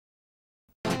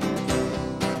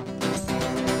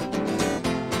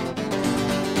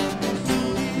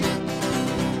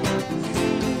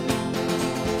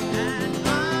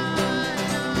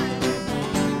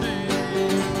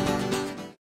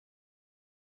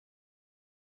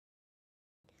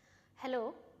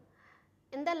Hello.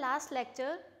 In the last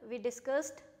lecture, we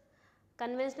discussed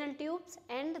conventional tubes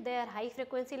and their high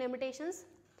frequency limitations.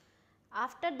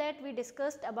 After that, we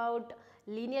discussed about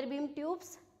linear beam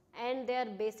tubes and their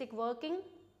basic working,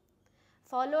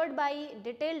 followed by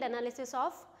detailed analysis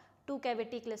of two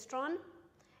cavity klystron,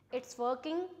 its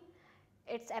working,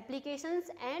 its applications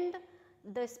and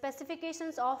the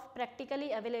specifications of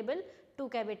practically available two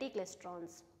cavity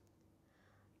klystrons.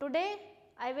 Today,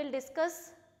 I will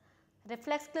discuss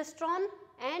reflex klystron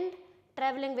and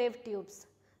travelling wave tubes.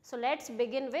 So, let us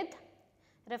begin with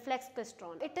reflex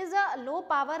klystron. It is a low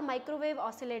power microwave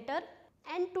oscillator,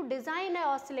 and to design an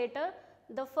oscillator,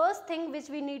 the first thing which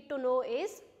we need to know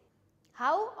is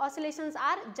how oscillations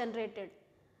are generated.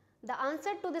 The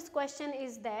answer to this question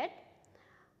is that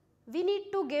we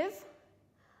need to give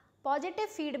positive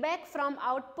feedback from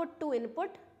output to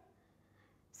input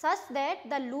such that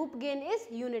the loop gain is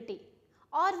unity,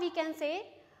 or we can say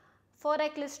for a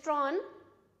klystron,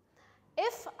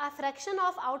 if a fraction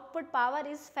of output power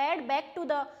is fed back to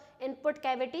the input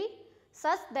cavity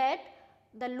such that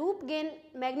the loop gain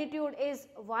magnitude is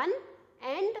 1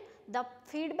 and the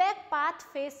feedback path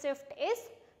phase shift is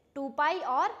 2 pi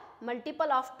or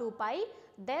multiple of 2 pi,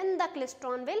 then the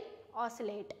klystron will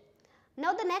oscillate.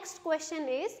 Now, the next question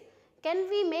is, can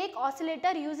we make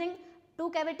oscillator using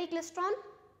two cavity klystron?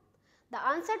 The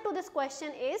answer to this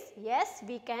question is yes,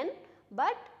 we can,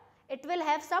 but it will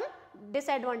have some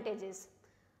disadvantages,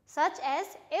 such as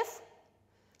if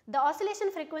the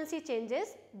oscillation frequency changes,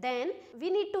 then we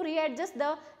need to readjust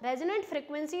the resonant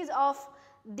frequencies of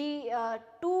the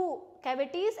two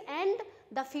cavities and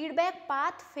the feedback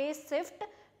path phase shift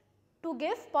to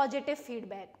give positive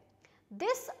feedback.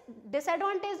 This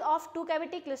disadvantage of two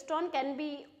cavity klystron can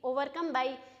be overcome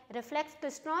by reflex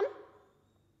klystron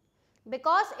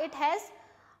because it has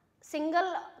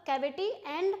single cavity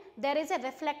and there is a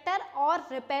reflector or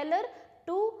repeller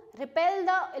to repel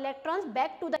the electrons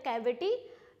back to the cavity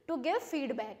to give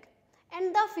feedback,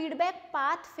 and the feedback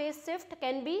path phase shift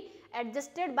can be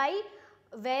adjusted by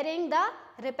varying the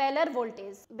repeller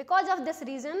voltage. Because of this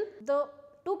reason, the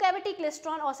two cavity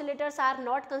klystron oscillators are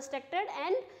not constructed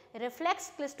and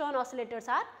reflex klystron oscillators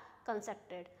are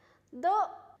constructed.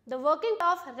 The working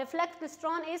of reflex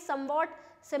klystron is somewhat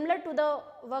similar to the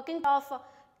working of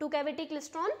two cavity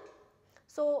klystron.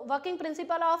 So, working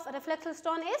principle of reflex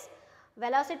klystron is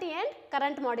velocity and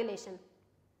current modulation.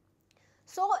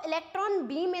 So, electron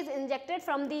beam is injected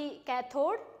from the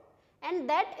cathode and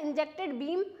that injected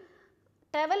beam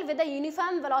travel with a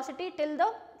uniform velocity till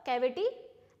the cavity,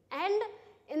 and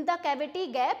in the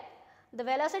cavity gap the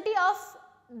velocity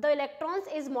of the electrons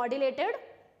is modulated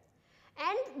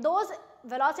and those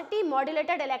velocity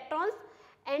modulated electrons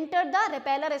enter the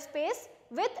repeller space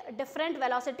with different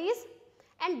velocities,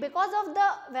 and because of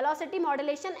the velocity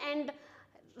modulation and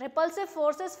repulsive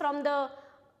forces from the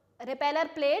repeller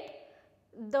plate,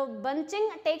 the bunching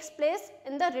takes place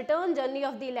in the return journey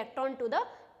of the electron to the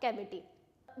cavity.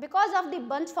 Because of the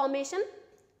bunch formation,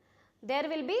 there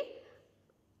will be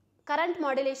current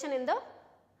modulation in the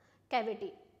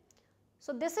cavity.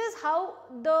 So, this is how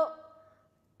the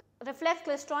reflex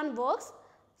klystron works.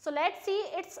 So, let us see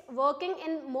its working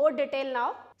in more detail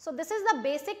now. So, this is the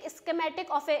basic schematic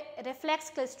of a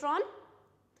reflex klystron.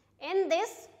 In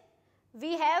this,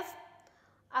 we have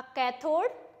a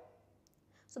cathode.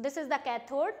 So, this is the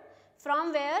cathode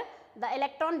from where the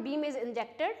electron beam is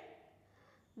injected.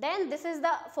 Then this is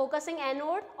the focusing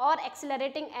anode or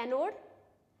accelerating anode,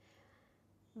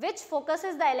 which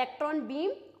focuses the electron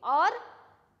beam or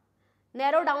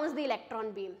narrow downs the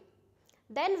electron beam.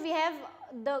 Then we have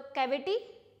the cavity.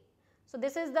 So,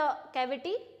 this is the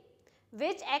cavity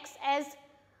which acts as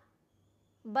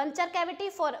buncher cavity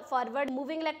for forward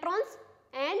moving electrons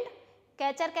and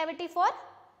catcher cavity for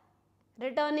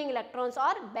returning electrons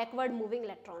or backward moving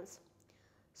electrons.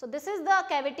 So, this is the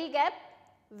cavity gap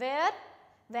where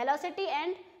velocity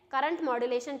and current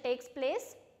modulation takes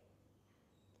place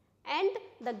and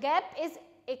the gap is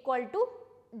equal to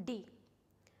D.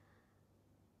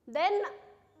 Then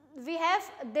we have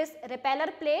this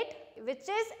repeller plate which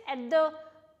is at the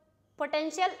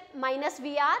potential minus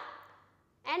VR,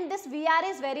 and this VR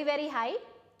is very high.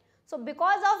 So,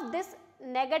 because of this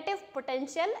negative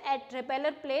potential at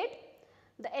repeller plate,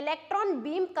 the electron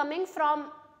beam coming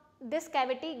from this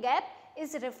cavity gap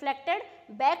is reflected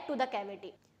back to the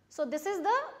cavity. So, this is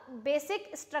the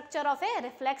basic structure of a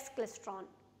reflex klystron.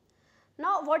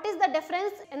 Now, what is the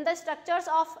difference in the structures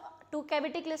of two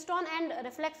cavity klystron and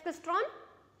reflex klystron?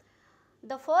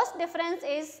 The first difference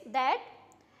is that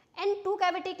in two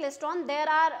cavity klystron there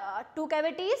are two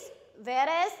cavities,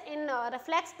 whereas in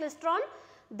reflex klystron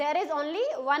there is only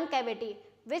one cavity.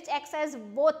 which acts as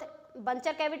both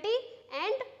buncher cavity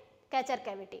and catcher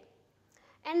cavity.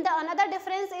 And the another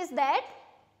difference is that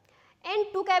in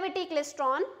two cavity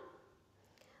klystron,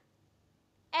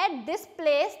 at this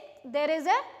place there is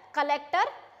a collector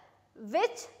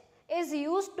which is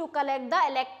used to collect the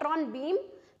electron beam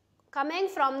coming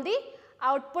from the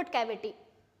output cavity.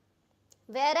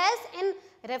 Whereas in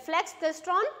reflex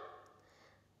klystron,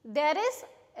 there is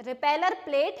repeller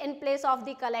plate in place of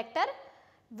the collector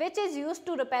which is used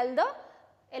to repel the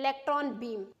electron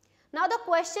beam. Now the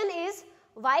question is,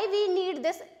 why we need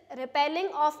this repelling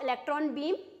of electron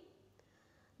beam?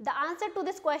 The answer to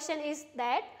this question is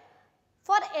that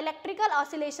for electrical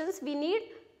oscillations we need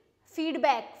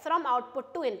feedback from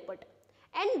output to input,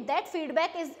 and that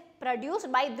feedback is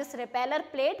produced by this repeller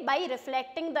plate by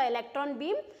reflecting the electron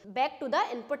beam back to the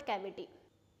input cavity.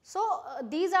 So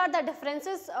these are the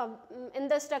differences in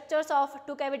the structures of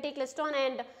two cavity klystron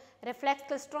and reflex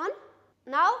klystron.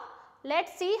 Now let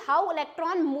us see how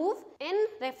electron move in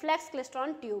reflex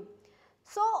klystron tube.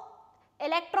 So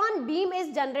electron beam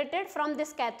is generated from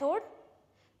this cathode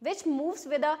which moves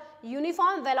with a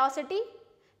uniform velocity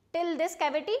till this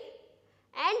cavity,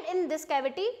 and in this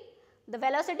cavity the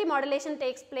velocity modulation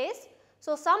takes place.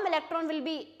 So some electron will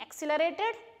be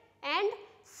accelerated and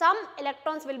some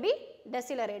electrons will be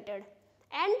decelerated,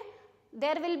 and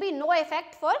there will be no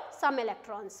effect for some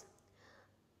electrons.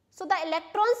 So the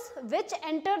electrons which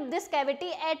enter this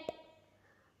cavity at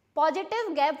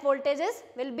positive gap voltages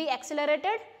will be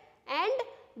accelerated, and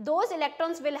those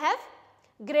electrons will have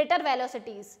greater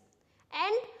velocities,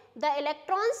 and the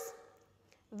electrons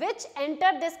which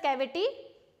enter this cavity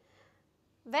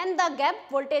when the gap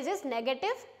voltage is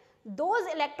negative,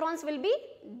 those electrons will be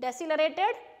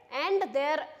decelerated and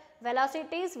their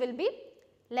velocities will be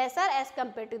lesser as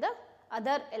compared to the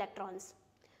other electrons.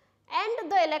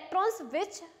 And the electrons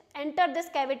which enter this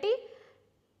cavity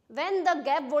when the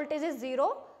gap voltage is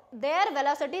 0, their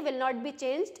velocity will not be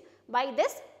changed by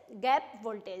this gap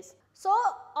voltage. So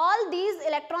all these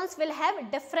electrons will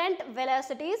have different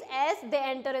velocities as they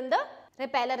enter in the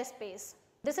repeller space.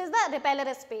 This is the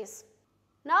repeller space.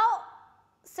 Now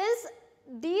since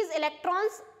these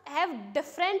electrons have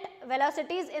different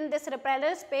velocities in this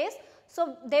repeller space,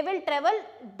 so they will travel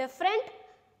different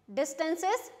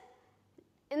distances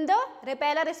in the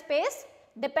repeller space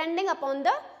depending upon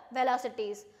the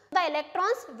velocities. The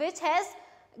electrons which has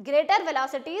greater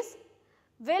velocities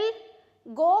will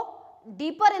go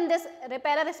deeper in this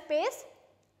repeller space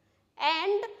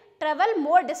and travel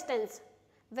more distance,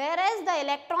 whereas the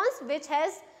electrons which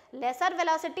has lesser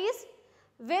velocities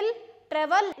will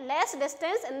travel less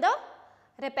distance in the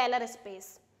repeller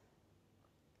space.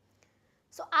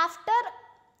 So after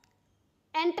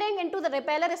entering into the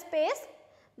repeller space,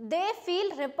 they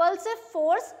feel repulsive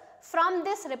force from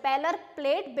this repeller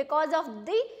plate because of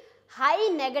the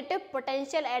high negative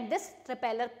potential at this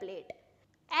repeller plate.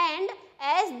 And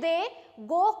as they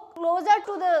go closer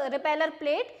to the repeller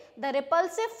plate, the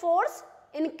repulsive force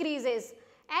increases,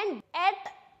 and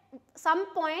at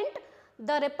some point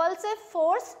the repulsive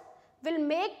force will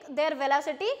make their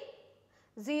velocity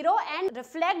 0 and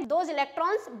reflect those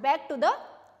electrons back to the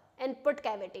input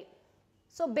cavity.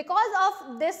 So because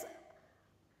of this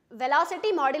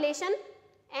velocity modulation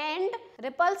and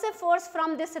repulsive force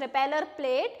from this repeller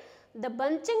plate, the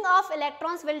bunching of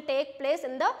electrons will take place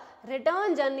in the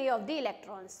return journey of the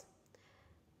electrons.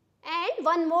 And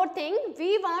one more thing,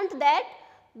 we want that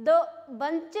the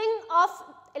bunching of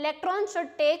electrons should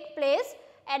take place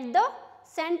at the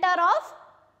center of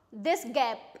this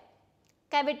gap,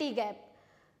 cavity gap,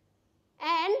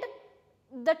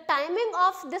 and the timing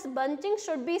of this bunching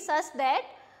should be such that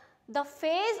the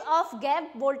phase of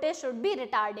gap voltage should be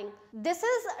retarding. This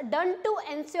is done to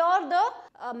ensure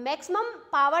the maximum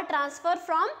power transfer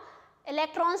from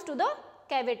electrons to the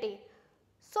cavity.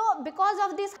 So because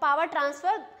of this power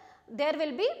transfer, there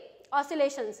will be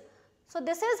oscillations. So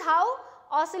this is how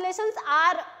oscillations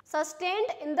are sustained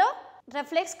in the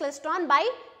reflex klystron by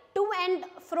to and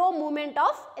fro movement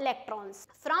of electrons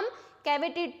from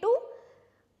cavity to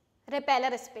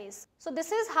repeller space. So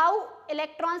this is how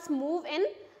electrons move in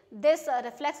this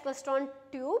reflex klystron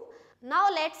tube. Now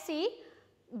let us see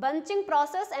bunching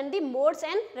process and the modes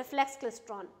in reflex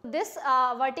klystron. This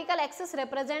vertical axis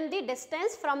represents the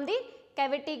distance from the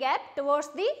cavity gap towards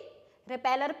the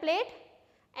repeller plate,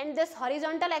 and this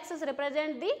horizontal axis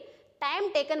represents the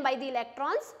time taken by the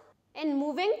electrons in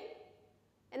moving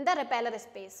in the repeller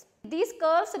space. These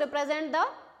curves represent the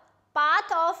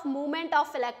path of movement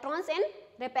of electrons in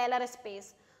repeller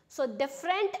space. So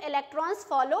different electrons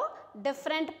follow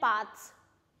different paths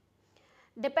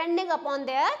depending upon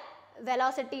their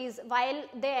velocities while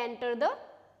they enter the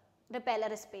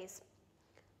repeller space.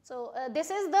 So, this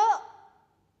is the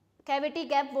cavity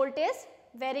gap voltage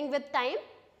varying with time.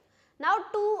 Now,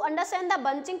 to understand the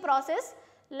bunching process,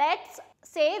 let us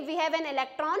say we have an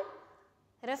electron,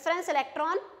 reference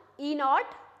electron E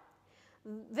naught,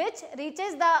 which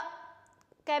reaches the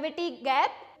cavity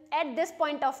gap at this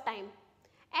point of time,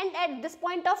 and at this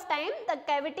point of time the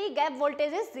cavity gap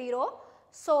voltage is 0.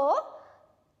 So,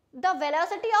 the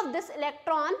velocity of this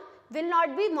electron will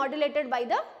not be modulated by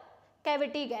the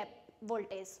cavity gap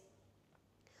voltage.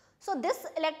 So, this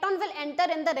electron will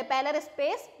enter in the repeller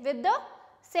space with the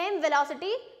same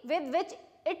velocity with which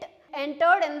it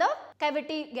entered in the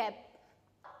cavity gap.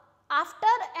 After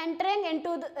entering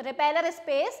into the repeller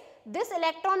space, this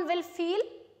electron will feel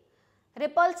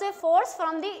repulsive force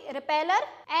from the repeller,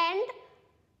 and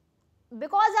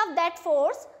because of that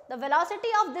force the velocity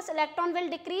of this electron will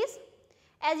decrease,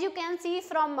 as you can see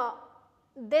from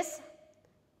this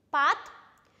path.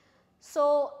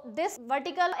 So, this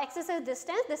vertical axis is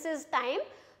distance, this is time.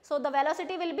 So, the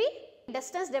velocity will be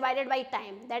distance divided by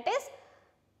time, that is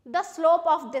the slope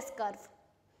of this curve.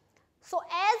 So,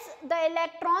 as the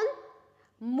electron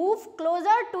move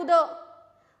closer to the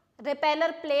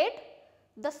repeller plate,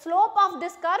 the slope of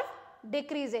this curve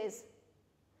decreases.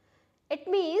 It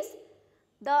means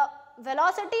the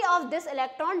velocity of this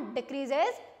electron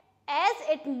decreases as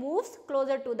it moves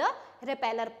closer to the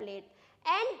repeller plate,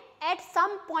 and at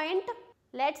some point,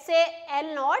 let us say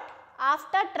L naught,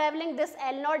 after travelling this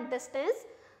L naught distance,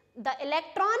 the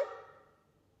electron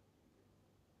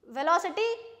velocity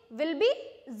will be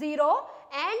 0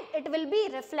 and it will be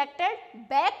reflected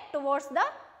back towards the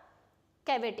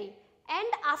cavity, and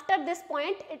after this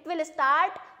point it will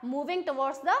start moving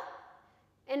towards the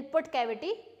input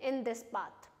cavity in this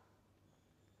path.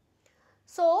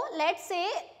 So, let us say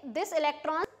this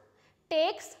electron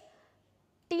takes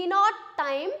T naught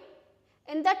time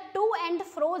in the to and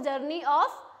fro journey of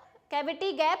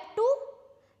cavity gap to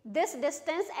this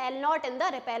distance L naught in the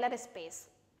repeller space.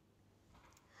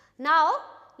 Now,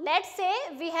 let us say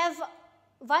we have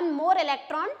one more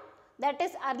electron, that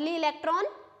is early electron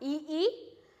EE,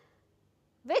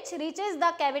 which reaches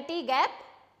the cavity gap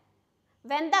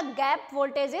when the gap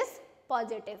voltage is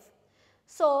positive.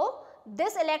 So,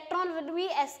 this electron will be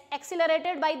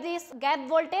accelerated by this gap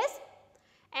voltage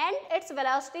and its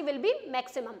velocity will be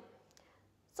maximum.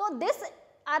 So, this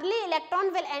early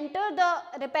electron will enter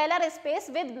the repeller space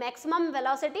with maximum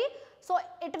velocity. So,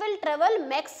 it will travel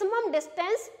maximum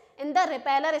distance in the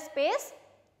repeller space.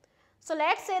 So,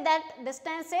 let us say that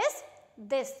distance is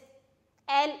this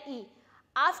LE.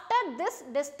 After this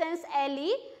distance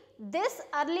LE, this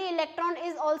early electron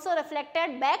is also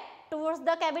reflected back towards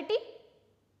the cavity,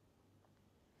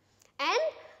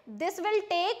 and this will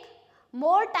take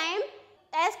more time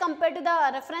as compared to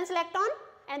the reference electron,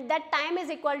 and that time is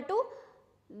equal to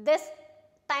this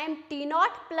time T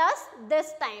naught plus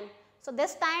this time. So,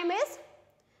 this time is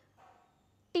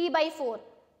T by 4,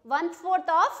 1/4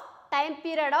 of time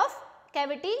period of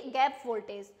cavity gap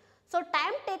voltage. So,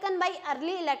 time taken by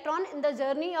early electron in the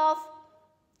journey of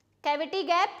cavity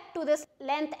gap to this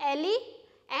length LE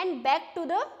and back to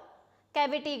the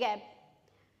cavity gap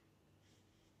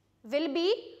will be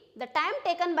the time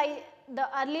taken by the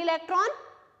early electron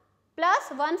plus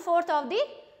 1/4 of the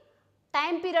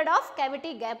time period of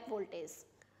cavity gap voltage.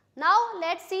 Now,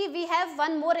 let us see we have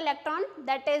one more electron,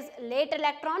 that is late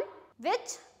electron,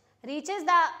 which reaches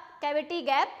the cavity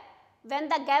gap when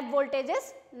the gap voltage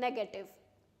is negative.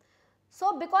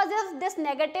 So, because of this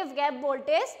negative gap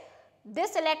voltage,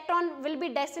 this electron will be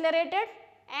decelerated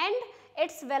and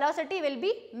its velocity will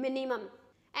be minimum,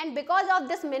 and because of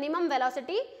this minimum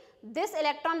velocity, this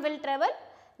electron will travel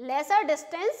lesser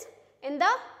distance in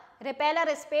the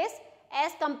repeller space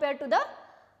as compared to the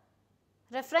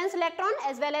reference electron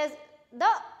as well as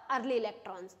the early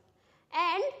electrons.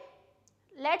 And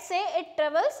let us say it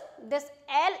travels this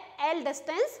L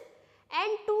distance,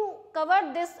 and to cover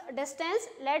this distance,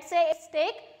 let us say it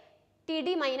take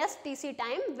Td minus Tc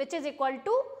time, which is equal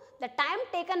to the time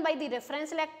taken by the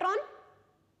reference electron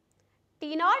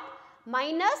T naught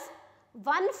minus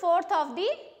 1/4 of the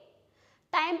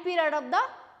time period of the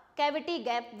cavity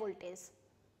gap voltage.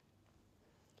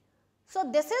 So,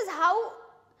 this is how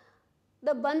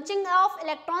the bunching of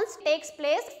electrons takes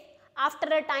place after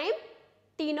a time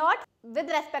T naught with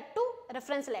respect to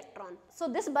reference electron. So,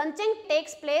 this bunching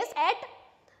takes place at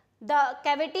the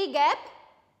cavity gap,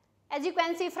 as you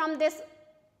can see from this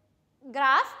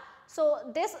graph. So,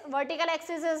 this vertical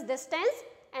axis is distance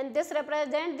and this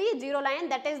represents the 0 line,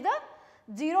 that is the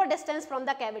 0 distance from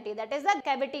the cavity, that is the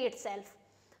cavity itself.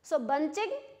 So,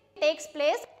 bunching takes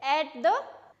place at the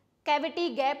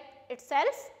cavity gap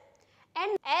itself,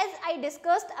 And as I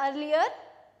discussed earlier,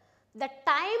 the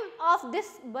time of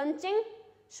this bunching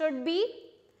should be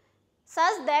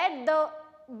such that the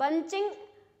bunching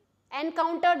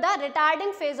encounter the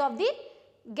retarding phase of the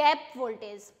gap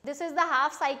voltage. This is the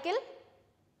half cycle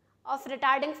of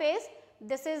retarding phase.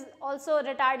 This is also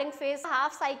retarding phase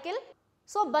half cycle.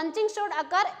 So bunching should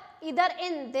occur either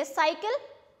in this cycle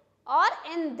or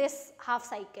in this half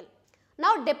cycle.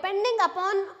 Now depending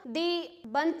upon the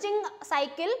bunching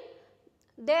cycle,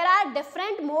 there are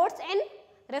different modes in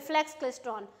reflex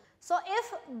klystron. So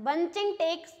if bunching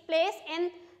takes place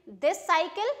in this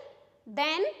cycle,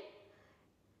 then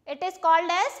it is called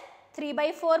as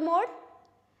 3/4 mode,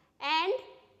 and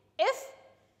if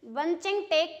bunching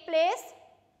takes place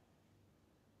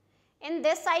in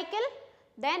this cycle,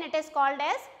 then it is called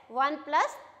as 1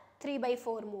 plus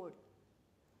 3/4 mode.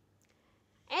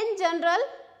 In general,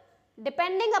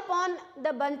 depending upon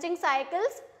the bunching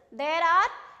cycles, there are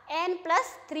n plus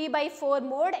 3/4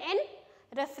 mode in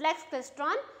reflex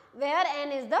klystron, where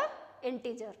n is the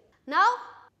integer. Now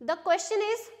the question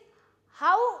is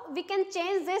how we can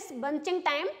change this bunching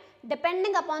time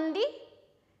depending upon the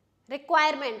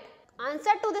requirement.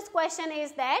 Answer to this question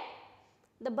is that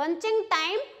the bunching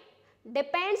time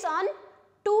depends on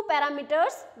two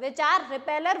parameters, which are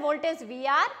repeller voltage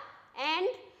Vr and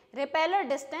repeller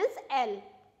distance L.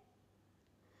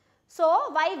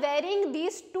 So by varying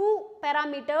these two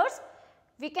parameters,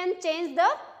 we can change the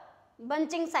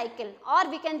bunching cycle, or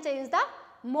we can change the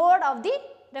mode of the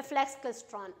reflex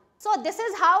klystron. So this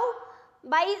is how,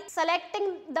 by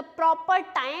selecting the proper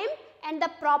time and the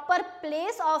proper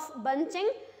place of bunching,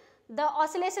 the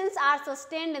oscillations are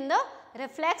sustained in the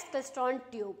reflex klystron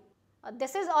tube.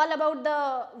 This is all about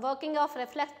the working of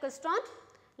reflex klystron.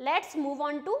 Let's move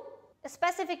on to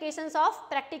specifications of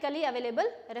practically available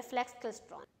reflex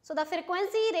klystron. So the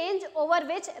frequency range over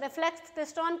which reflex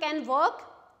klystron can work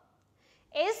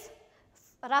is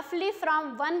roughly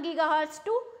from 1 GHz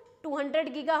to 200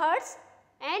 GHz,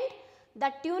 and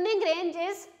the tuning range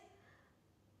is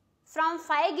from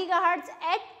 5 GHz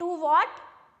at 2 watt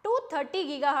to 30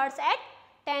 GHz at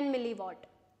 10 milliwatt.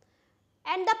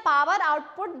 And the power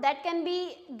output that can be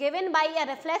given by a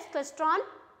reflex klystron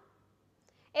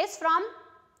is from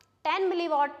 10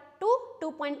 milliwatt to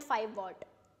 2.5 watt.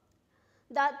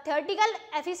 The theoretical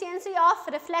efficiency of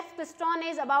reflex klystron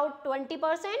is about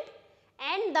 20%,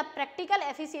 and the practical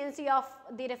efficiency of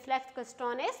the reflex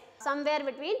klystron is somewhere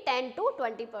between 10 to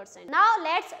 20%. Now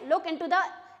let's look into the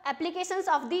applications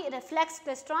of the reflex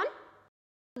klystron.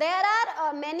 There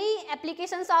are many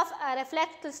applications of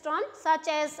reflex klystron, such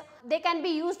as they can be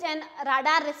used in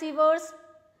radar receivers,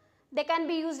 they can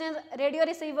be used in radio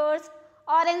receivers,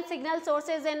 or in signal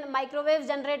sources in microwave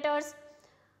generators.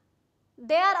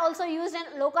 They are also used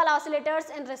in local oscillators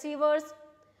in receivers,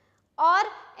 or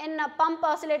in pump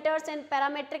oscillators in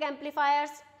parametric amplifiers,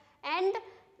 and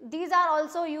these are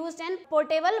also used in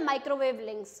portable microwave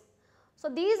links. So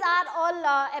these are all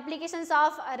applications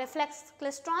of reflex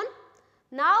klystron.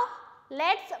 Now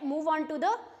let's move on to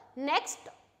the next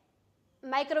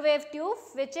microwave tube,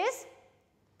 which is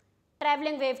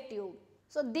travelling wave tube.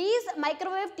 So these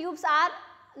microwave tubes are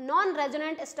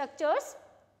non-resonant structures,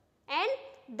 and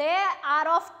they are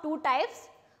of two types.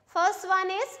 First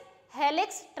one is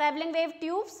helix travelling wave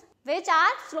tubes, which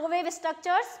are slow wave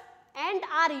structures and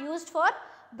are used for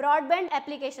broadband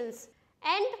applications.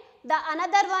 And the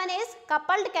another one is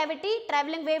coupled cavity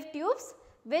travelling wave tubes,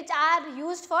 which are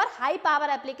used for high power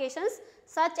applications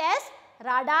such as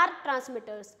radar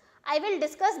transmitters. I will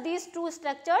discuss these two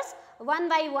structures one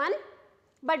by one,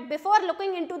 but before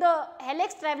looking into the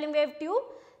helix travelling wave tube,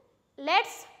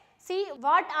 let's see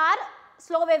what are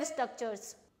slow wave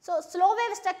structures. So slow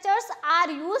wave structures are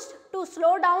used to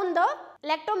slow down the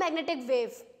electromagnetic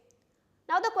wave.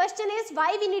 Now the question is,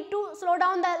 why we need to slow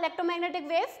down the electromagnetic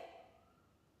wave?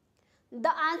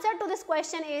 The answer to this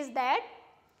question is that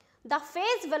the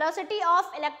phase velocity of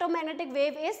electromagnetic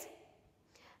wave is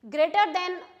greater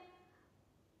than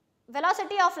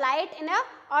velocity of light in a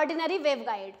ordinary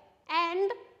waveguide,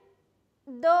 and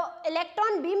the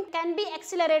electron beam can be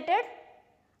accelerated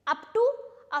up to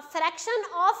a fraction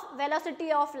of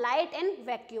velocity of light in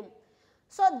vacuum.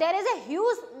 So there is a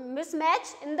huge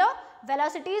mismatch in the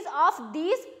velocities of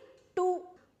these two.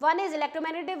 One is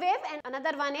electromagnetic wave and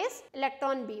another one is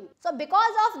electron beam. So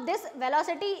because of this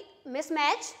velocity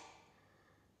mismatch,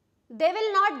 they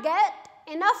will not get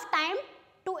enough time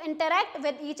to interact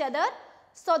with each other.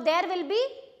 So there will be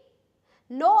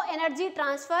no energy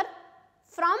transfer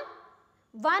from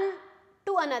one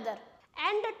to another.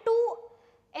 And to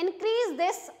increase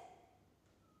this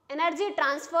energy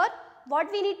transfer,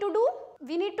 what we need to do?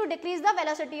 we need to decrease the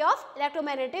velocity of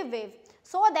electromagnetic wave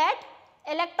so that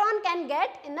electron can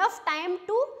get enough time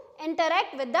to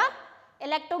interact with the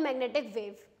electromagnetic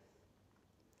wave.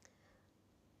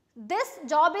 This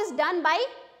job is done by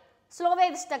slow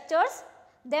wave structures.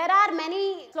 There are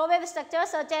many slow wave structures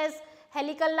such as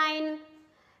helical line,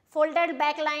 folded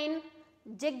back line,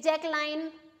 zigzag line,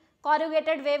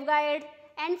 corrugated waveguide,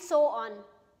 and so on.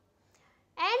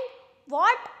 And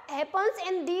what happens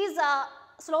in these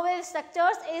slow wave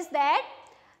structures is that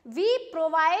we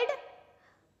provide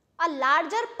a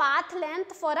larger path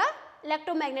length for a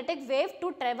electromagnetic wave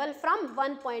to travel from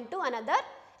one point to another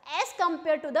as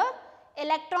compared to the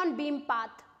electron beam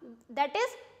path, that is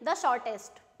the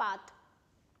shortest path.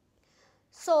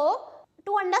 So,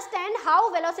 to understand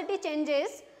how velocity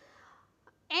changes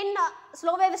in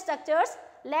slow wave structures,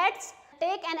 let's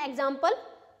take an example.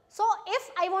 So, if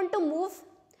I want to move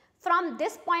from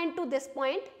this point to this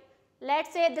point,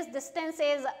 let's say this distance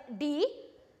is d.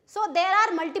 So, there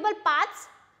are multiple paths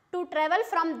to travel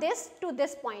from this to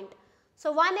this point.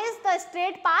 So, one is the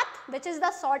straight path, which is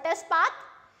the shortest path.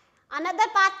 Another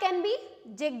path can be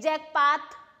zigzag path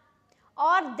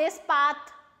or this path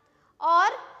or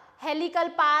helical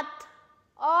path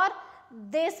or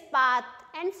this path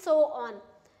and so on.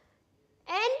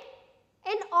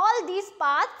 And in all these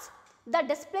paths, the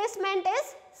displacement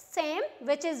is same,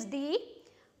 which is d,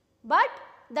 but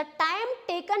the time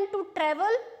taken to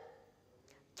travel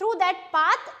through that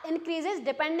path increases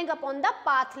depending upon the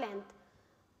path length.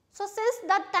 So, since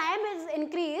the time is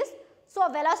increased, so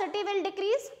velocity will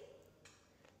decrease,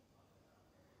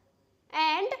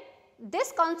 and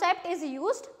this concept is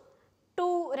used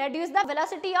to reduce the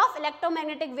velocity of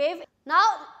electromagnetic wave. Now,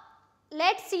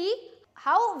 let's see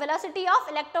how velocity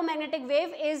of electromagnetic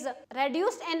wave is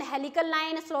reduced in helical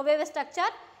line slow wave structure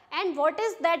and what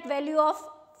is that value of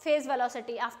phase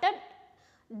velocity after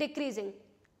decreasing.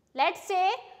 Let's say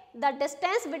the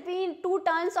distance between two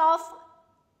turns of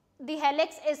the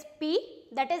helix is p,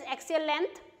 that is axial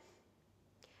length,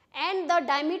 and the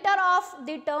diameter of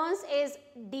the turns is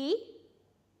d.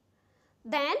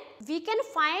 Then we can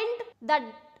find the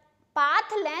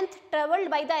path length travelled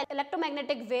by the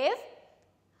electromagnetic wave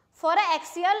for an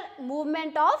axial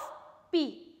movement of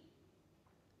p.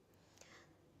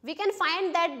 We can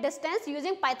find that distance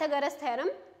using Pythagoras theorem,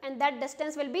 and that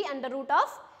distance will be under root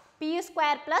of p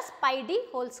square plus pi d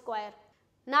whole square.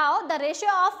 Now, the ratio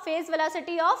of phase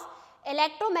velocity of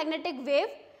electromagnetic wave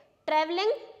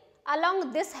travelling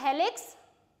along this helix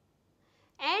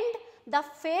and the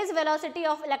phase velocity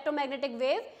of electromagnetic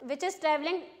wave which is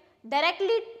travelling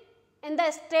directly in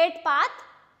the straight path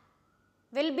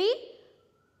will be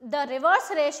the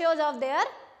reverse ratios of their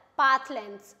path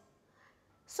lengths.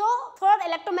 So, for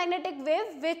electromagnetic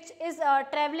wave which is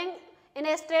travelling in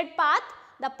a straight path,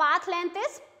 the path length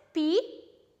is p,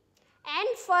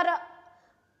 and for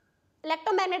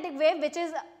electromagnetic wave which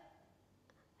is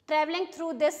travelling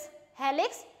through this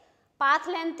helix, path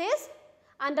length is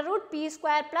under root p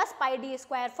square plus pi d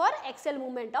square for axial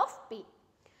movement of p.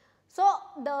 So,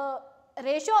 the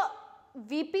ratio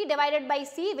Vp divided by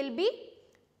c will be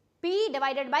p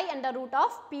divided by under root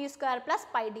of p square plus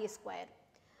pi d square.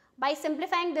 By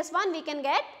simplifying this one, we can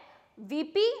get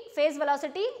Vp phase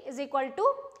velocity is equal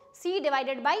to c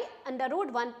divided by under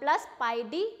root 1 plus pi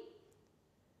d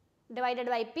divided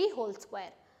by p whole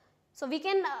square. So, we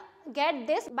can get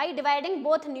this by dividing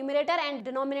both numerator and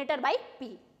denominator by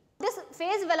p. This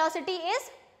phase velocity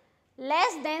is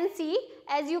less than c,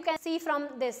 as you can see from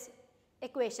this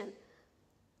equation.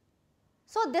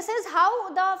 So, this is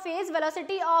how the phase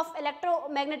velocity of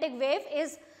electromagnetic wave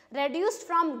is reduced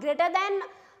from greater than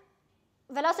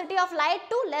velocity of light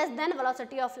to less than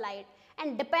velocity of light,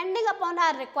 and depending upon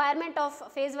our requirement of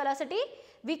phase velocity,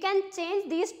 we can change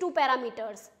these two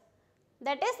parameters,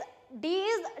 that is d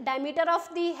is diameter of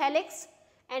the helix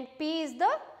and p is the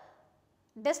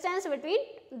distance between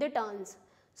the turns.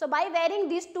 So, by varying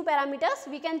these two parameters,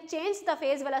 we can change the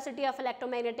phase velocity of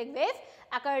electromagnetic wave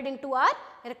according to our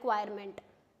requirement.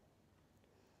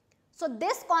 So,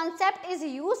 this concept is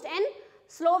used in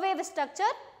slow wave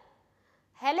structure,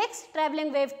 helix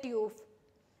travelling wave tube.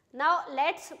 Now,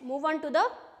 let us move on to the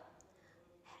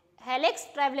helix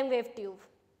travelling wave tube.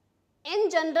 In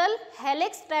general,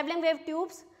 helix travelling wave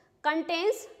tubes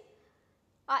contains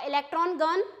a electron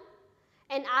gun,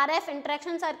 an RF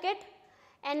interaction circuit,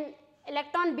 an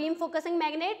electron beam focusing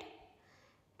magnet,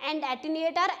 and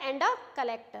attenuator and a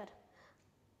collector.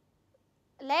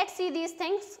 Let us see these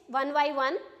things one by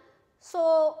one.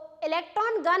 So,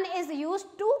 electron gun is used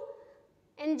to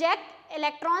inject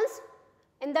electrons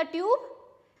in the tube,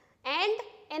 and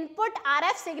input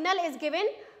RF signal is given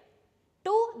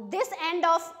to this end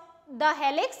of the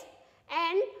helix,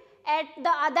 and at the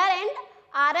other end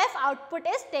RF output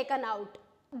is taken out.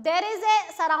 There is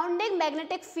a surrounding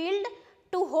magnetic field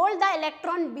to hold the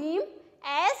electron beam,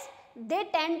 as they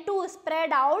tend to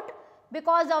spread out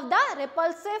because of the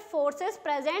repulsive forces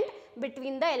present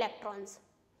between the electrons,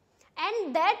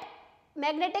 and that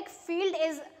magnetic field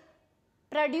is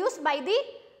produced by the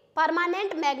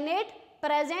permanent magnet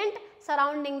present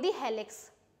surrounding the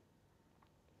helix.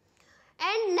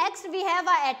 And next we have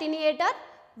a attenuator,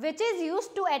 which is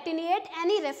used to attenuate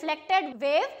any reflected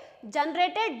wave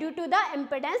generated due to the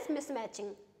impedance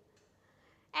mismatching.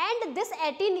 And this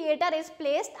attenuator is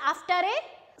placed after a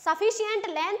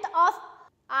sufficient length of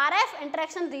RF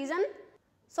interaction region,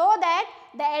 so that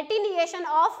the attenuation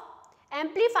of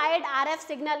amplified RF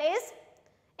signal is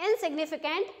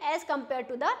insignificant as compared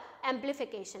to the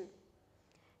amplification.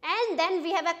 And then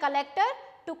we have a collector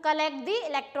to collect the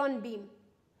electron beam.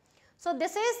 So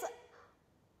this is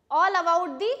all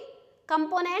about the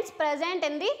components present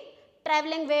in the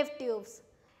travelling wave tubes.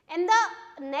 In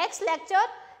the next lecture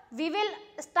we will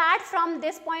start from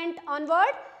this point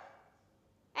onward,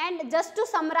 and just to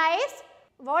summarize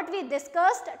what we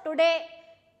discussed today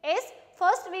is,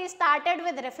 first we started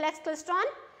with reflex klystron.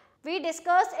 We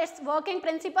discussed its working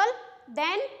principle,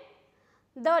 then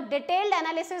the detailed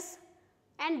analysis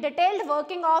and detailed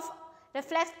working of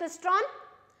reflex klystron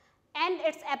and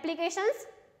its applications.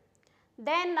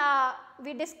 Then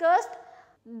we discussed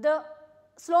the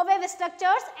slow wave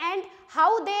structures and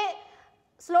how they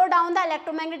slow down the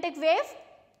electromagnetic wave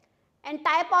and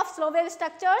type of slow wave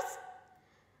structures.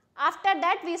 After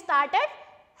that we started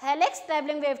helix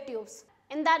travelling wave tubes.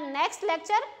 In the next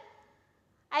lecture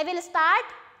I will start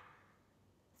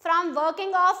from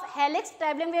working of helix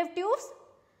travelling wave tubes,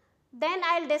 then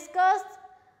I will discuss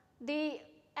the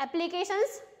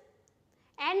applications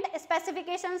and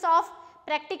specifications of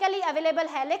practically available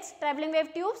helix travelling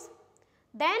wave tubes,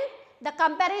 then the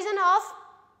comparison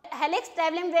of helix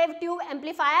travelling wave tube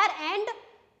amplifier and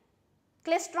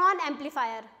klystron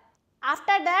amplifier.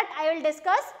 After that I will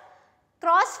discuss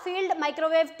cross field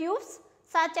microwave tubes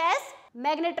such as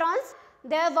magnetrons,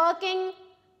 their working,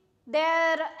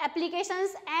 their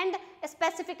applications and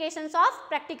specifications of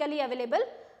practically available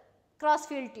cross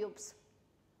field tubes.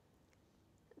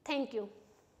 Thank you.